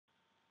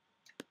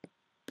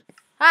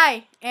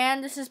Hi,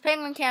 and this is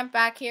Penguin Camp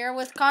back here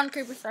with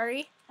Creeper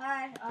 30.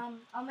 Hi,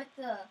 I'll make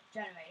the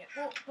generator.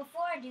 Well,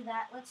 before I do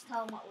that, let's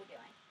tell them what we're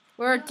doing.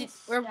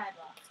 We're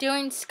Skyblock.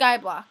 doing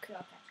Skyblock. Okay.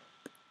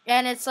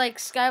 And it's like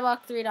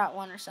Skyblock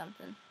 3.1 or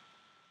something.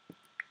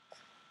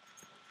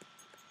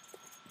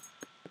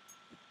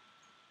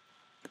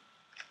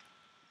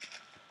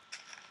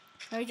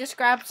 Let me just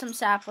grab some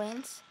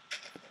saplings.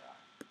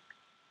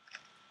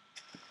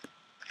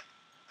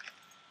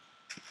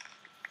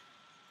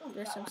 Ooh,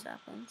 There's some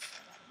saplings.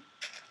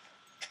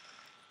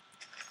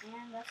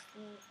 And that's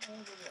the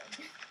wood.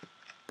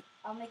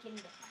 I'll make it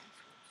into plants.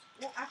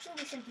 Well, actually,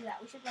 we shouldn't do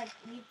that. We should like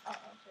leave. So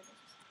this is.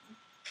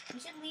 We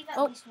should leave at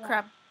least one. Oh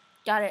crap!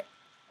 Got it.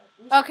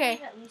 We should Okay.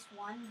 leave at least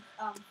one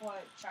for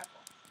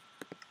charcoal.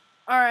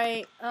 All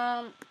right.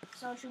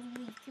 So should we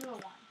leave 2 or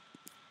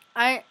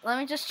 1? Let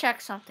me just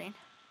check something.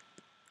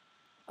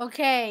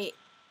 Okay.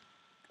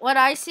 What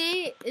I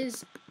see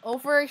is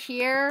over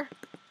here.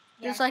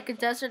 There's like a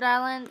desert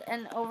island,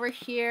 and over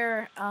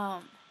here,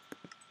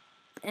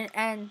 an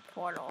end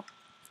portal.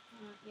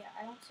 Yeah,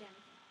 I don't see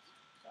anything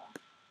else.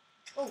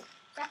 So, oh,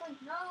 sapling,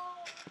 no!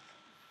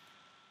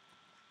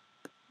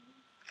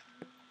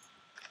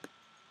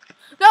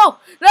 No!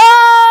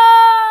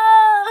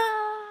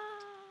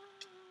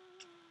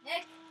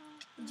 Nick,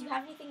 did you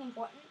have anything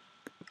important?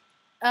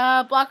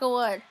 Block of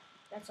wood.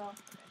 That's all.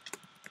 Okay.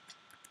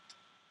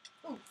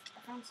 Ooh, I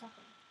found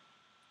something.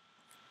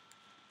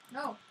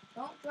 No,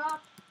 don't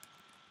drop.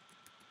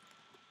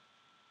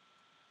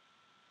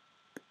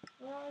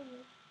 Where are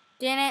you?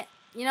 Damn it.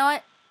 You know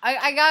what?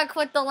 I gotta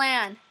quit the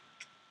land.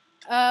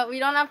 We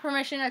don't have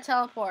permission to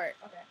teleport.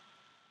 Okay.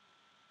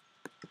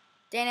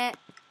 Damn it.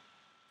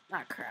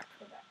 Not crap.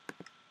 Go back.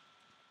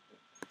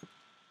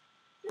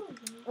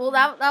 Well,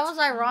 that was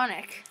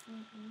ironic.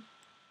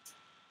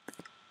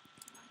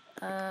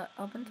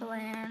 Open to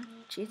land.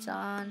 Cheats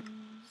on.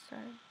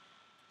 Sorry.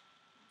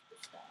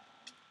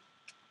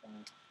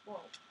 Whoa.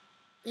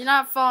 You're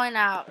not falling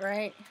out,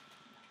 right?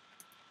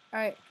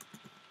 Alright.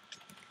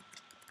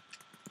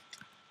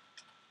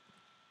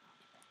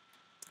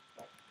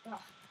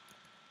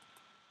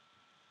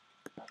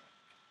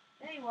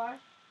 There you are.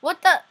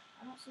 What the? I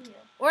don't see you.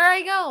 Where'd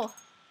I go?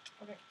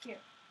 Okay, here.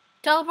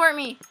 Teleport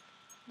me.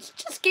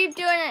 Just keep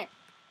doing it.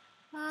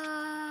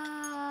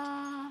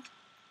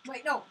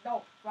 Wait, no,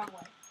 wrong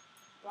way.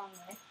 Wrong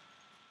way.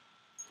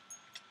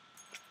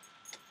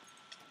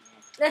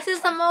 This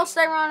is the most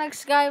ironic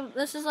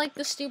this is like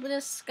the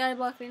stupidest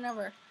skyblock thing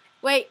ever.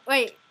 Wait.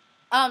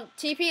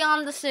 TP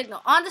on the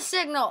signal. On the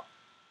signal.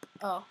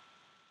 Oh.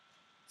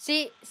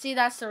 See,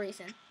 that's the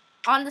reason.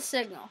 On the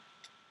signal.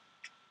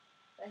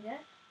 Like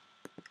that?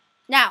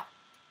 Now.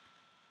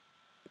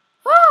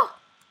 Woo!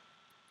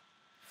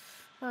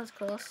 That was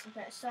close.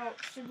 Okay, so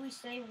should we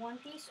save 1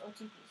 piece or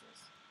 2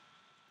 pieces?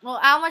 Well,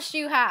 how much do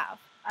you have?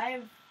 I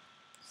have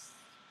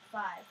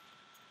 5.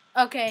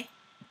 Okay.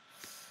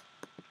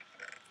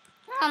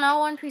 I don't know,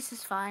 1 piece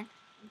is fine.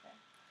 Okay.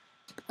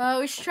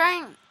 We should try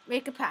and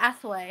make a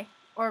pathway.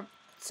 Or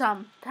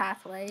some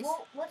pathways.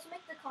 Well, let's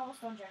make the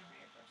cobblestone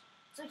generator first.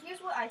 So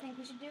here's what I think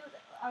we should do.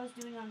 I was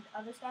doing on the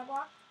other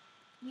skyblock.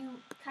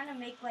 You kind of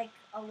make like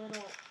a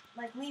little,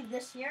 like leave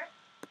this here.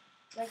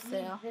 Like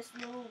leave this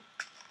little,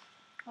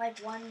 like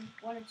one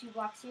or 2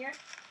 blocks here.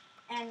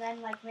 And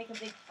then like make a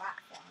big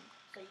platform.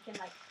 So you can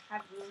like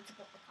have room to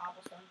put the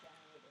cobblestone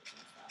generators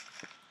and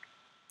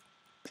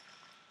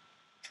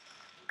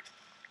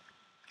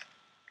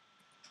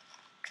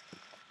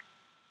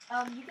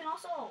stuff. You can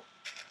also,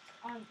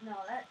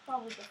 no, that's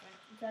probably different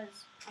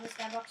because on the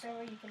Skyblock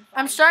server you can.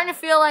 I'm starting to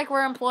feel like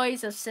we're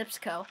employees of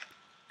Sipsco.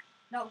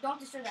 No, don't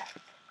destroy that.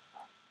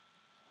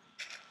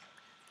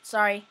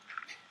 Sorry.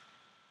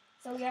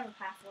 So we have a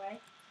pathway.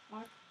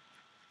 Mark.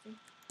 See?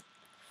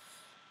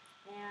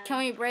 And can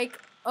we break?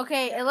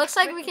 Okay, it looks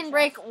like we can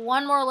break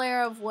 1 more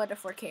layer of wood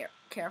if we're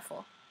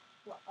careful.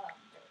 Well,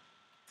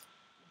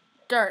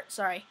 Dirt,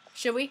 sorry.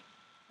 Should we?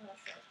 Sure.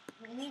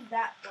 Leave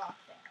that block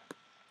there.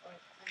 Or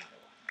another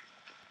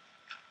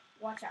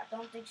one. Watch out,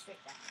 don't dig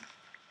straight down.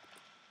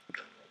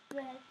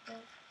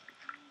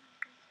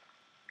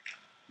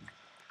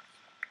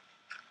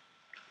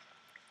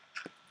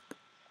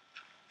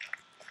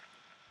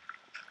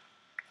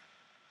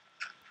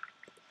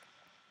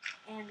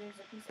 And there's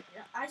a piece of...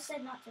 I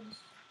said not to...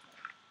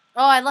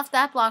 Oh, I left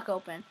that block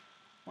open.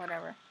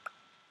 Whatever.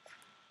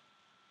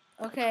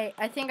 Okay,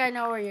 I think I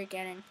know where you're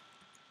getting.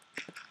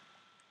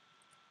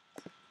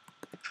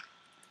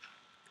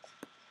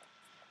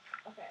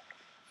 Okay,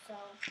 so...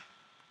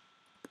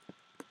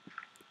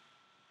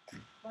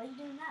 Why are you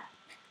doing that?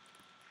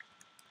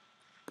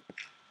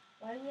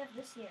 Why do we have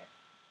this here?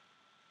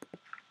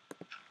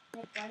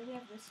 Nick, why do we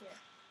have this here?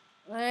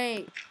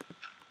 Wait.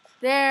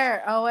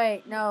 There. Oh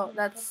wait, no,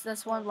 that's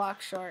 1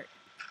 block short.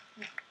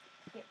 No.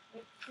 Here,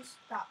 wait, just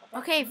stop.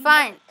 Okay,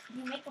 fine.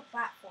 You make a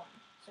platform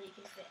so you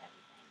can fit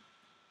everything.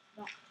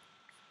 Don't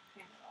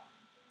cram it all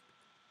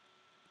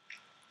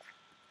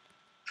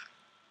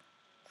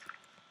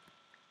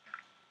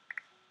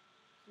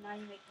in. Now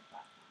you make the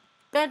platform.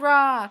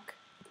 Bedrock.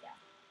 Yeah.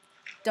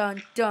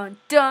 Dun, dun,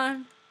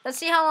 dun. Let's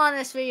see how long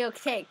this video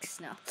takes.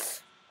 No.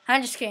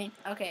 I'm just kidding.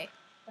 Okay.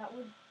 That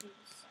would be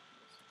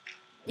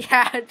the suckiest.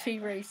 Yeah, it'd be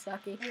very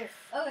sucky.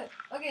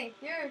 Okay,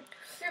 here.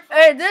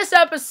 In this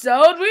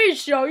episode, we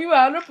show you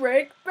how to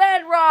break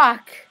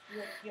bedrock.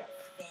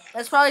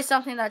 That's probably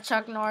something that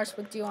Chuck Norris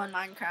would do on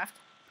Minecraft.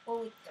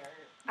 Holy dirt.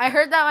 I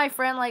heard that my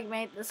friend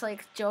made this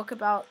joke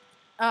about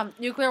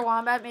Nuclear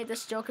Wombat made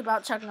this joke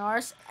about Chuck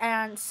Norris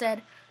and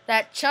said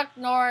that Chuck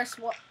Norris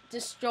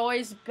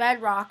destroys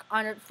bedrock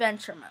on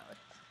adventure mode.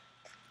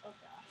 Oh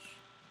gosh.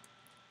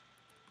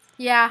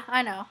 Yeah,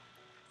 I know.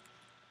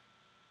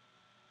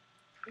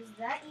 Is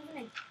that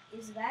even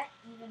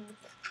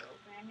with the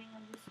programming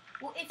of this?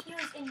 Well, if he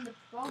was in the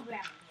programming,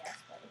 yes,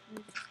 but if he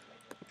was just a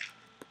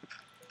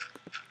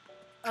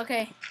regular.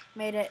 Okay,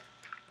 made it.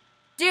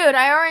 Dude,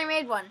 I already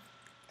made one.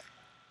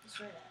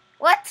 Destroy that.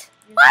 What?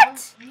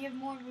 What? We have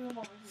more room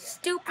over here.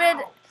 Stupid.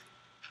 Ow.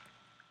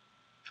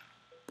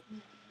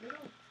 You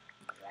little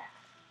rat.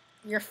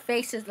 Your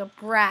face is a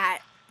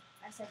brat.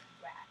 I said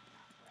rat,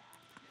 not rat.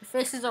 Your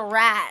face is a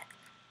rat.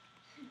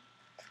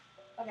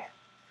 Okay.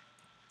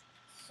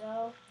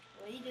 So,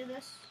 when you do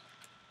this,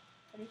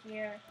 put it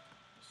here,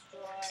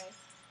 destroy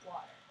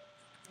water.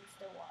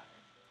 Insta water.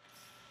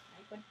 And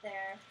you put it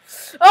there.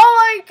 Oh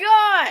my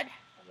god!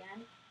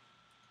 Again.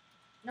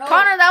 No.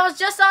 Connor, that was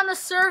just on the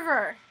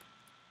server.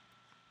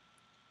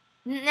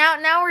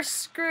 Now we're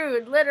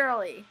screwed,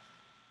 literally.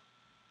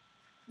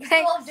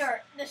 Full of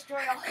dirt.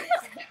 Destroy all this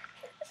dirt.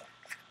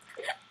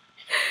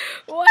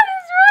 What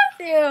is wrong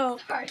with you?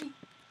 Sorry.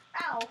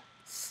 Ow.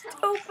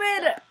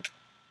 Stupid.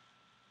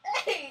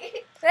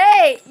 Hey.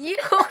 Hey, you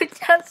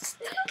just.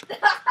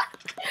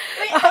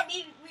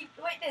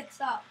 Wait,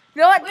 stop.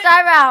 You know what?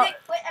 Time out.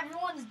 Put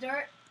everyone's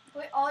dirt.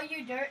 Put all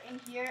your dirt in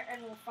here,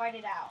 and we'll fight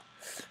it out.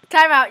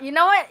 Time out. You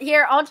know what?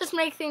 Here, I'll just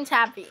make things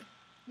happy.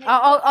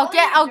 I'll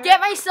get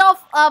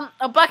myself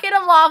a bucket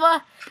of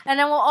lava, and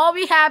then we'll all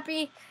be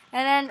happy,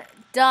 and then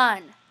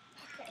done.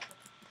 Okay.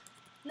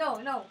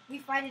 No, we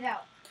fight it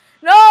out.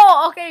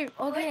 No. Okay. Put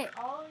all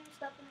your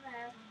stuff in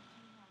there.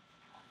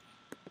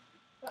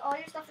 Put all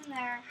your stuff in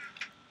there.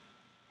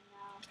 And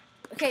now.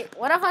 Okay.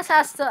 One of us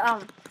has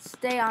to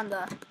stay on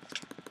the.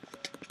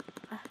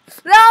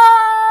 No.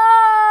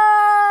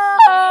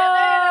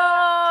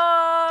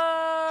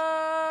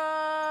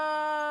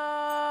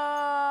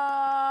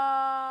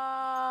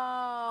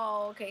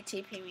 Okay,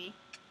 TP me.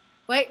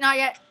 Wait, not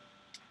yet.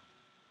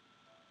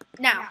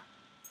 Now.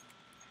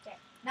 Okay,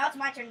 now it's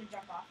my turn to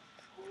jump off.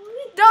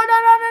 No!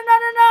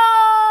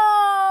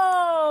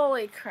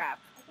 Holy crap.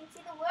 I can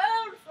see the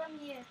world from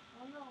here.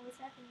 Oh no, what's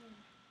happening?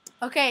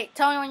 Okay,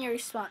 tell me when you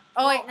respawn.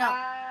 Oh, wait, no.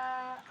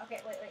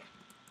 Okay, wait.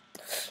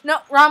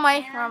 No, wrong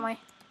way, wrong way.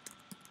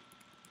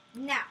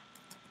 Now.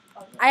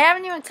 Oh, I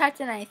haven't even typed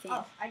in anything.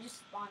 Oh, I just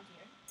spawned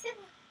here.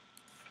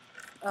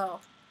 Oh,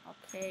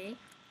 okay.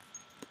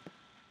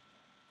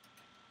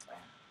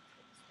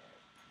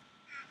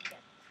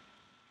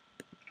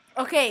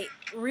 Okay,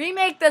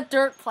 remake the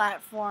dirt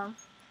platform.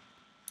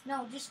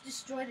 No, just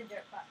destroy the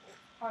dirt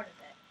part of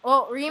it.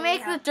 Well,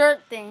 remake the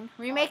dirt thing.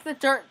 Remake the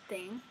dirt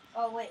thing.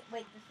 Oh, wait, the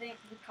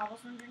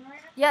cobblestone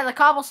generator? Yeah, the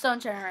cobblestone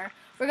generator.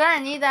 We're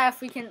gonna need that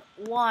if we can,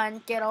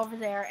 1, get over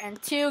there,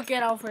 and 2,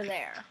 get over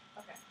there.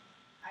 Okay,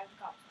 I have the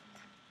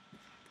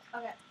cobblestone.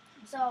 Okay,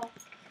 so,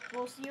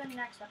 we'll see you in the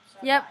next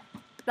episode. Yep,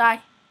 Bye.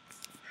 bye.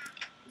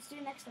 Let's do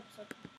the next episode.